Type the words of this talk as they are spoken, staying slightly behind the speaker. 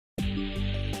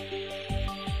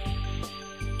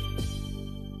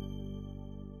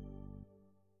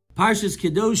Parshas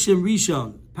Kedoshim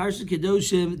Rishon. Parshas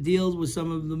Kedoshim deals with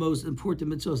some of the most important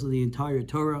mitzvahs of the entire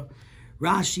Torah.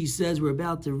 Rashi says we're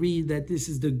about to read that this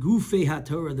is the Gufei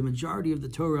HaTorah. The majority of the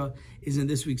Torah is in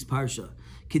this week's Parsha.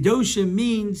 Kedoshim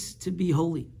means to be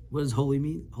holy. What does holy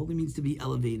mean? Holy means to be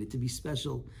elevated, to be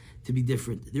special, to be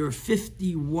different. There are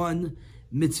 51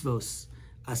 mitzvos,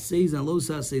 aseis and los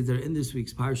aseis, that are in this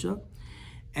week's Parsha.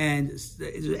 And it's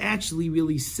actually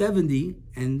really 70,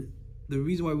 and the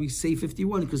reason why we say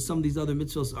 51 is because some of these other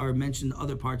mitzvahs are mentioned in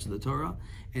other parts of the Torah,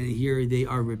 and here they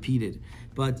are repeated.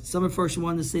 But some of first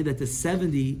want to say that the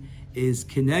 70 is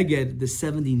keneged the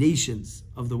 70 nations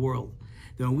of the world.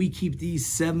 That when we keep these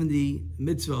 70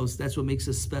 mitzvahs, that's what makes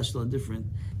us special and different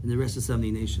than the rest of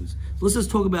 70 nations. So let's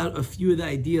just talk about a few of the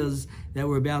ideas that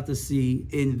we're about to see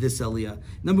in this aliyah.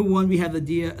 Number one, we have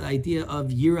the idea of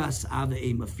yiras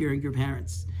avim, of fearing your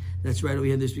parents. That's right, we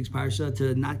have this week's parsha,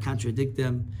 to not contradict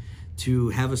them, to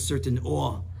have a certain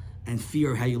awe and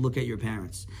fear how you look at your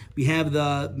parents. We have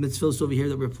the mitzvahs over here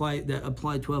that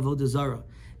apply to avodah zarah.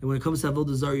 And when it comes to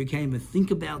avodah zarah, you can't even think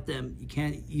about them. You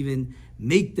can't even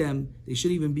make them. They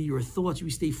shouldn't even be your thoughts. We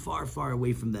stay far, far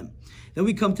away from them. Then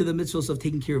we come to the mitzvahs of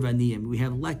taking care of aniyim. We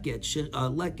have leket,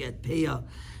 peah,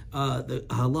 the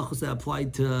halachos that apply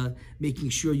to making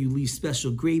sure you leave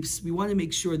special grapes. We want to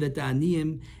make sure that the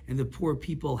aniyim and the poor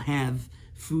people have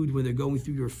food when they're going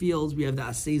through your fields. We have the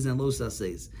aseis and los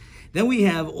aseis. Then we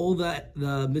have all the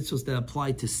mitzvahs that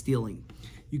apply to stealing.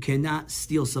 You cannot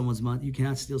steal someone's money. You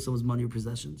cannot steal someone's money or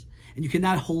possessions. And you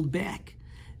cannot hold back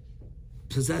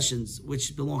possessions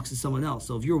which belongs to someone else.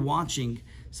 So if you're watching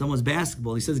someone's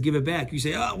basketball, he says, give it back. You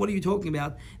say, oh, what are you talking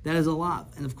about? That is a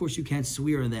lot. And of course, you can't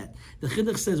swear in that. The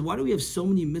Chinuch says, why do we have so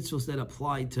many mitzvahs that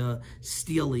apply to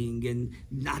stealing and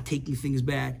not taking things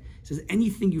back? He says,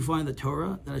 anything you find in the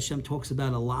Torah that Hashem talks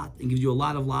about a lot and gives you a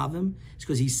lot of lavim, it's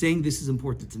because he's saying this is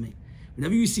important to me.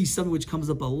 Whenever you see something which comes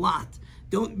up a lot,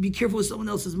 don't be careful with someone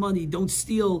else's money. Don't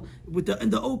steal in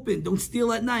the open. Don't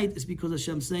steal at night. It's because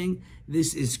Hashem's saying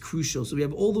this is crucial. So we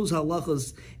have all those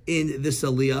halachas in this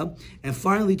aliyah. And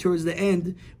finally, towards the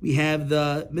end, we have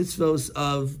the mitzvos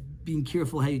of being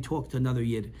careful how you talk to another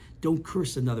yid. Don't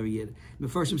curse another yid. The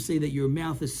first say that your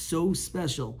mouth is so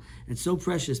special and so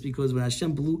precious because when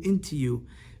Hashem blew into you,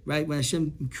 right, when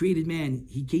Hashem created man,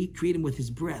 he created him with his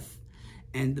breath.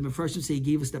 And the Mepharshim say he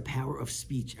gave us the power of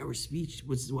speech. Our speech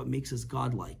was what makes us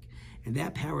godlike. And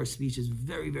that power of speech is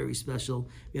very, very special.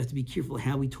 We have to be careful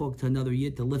how we talk to another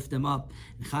yid, to lift them up,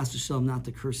 and chas v'shalom, not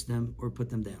to curse them or put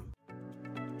them down.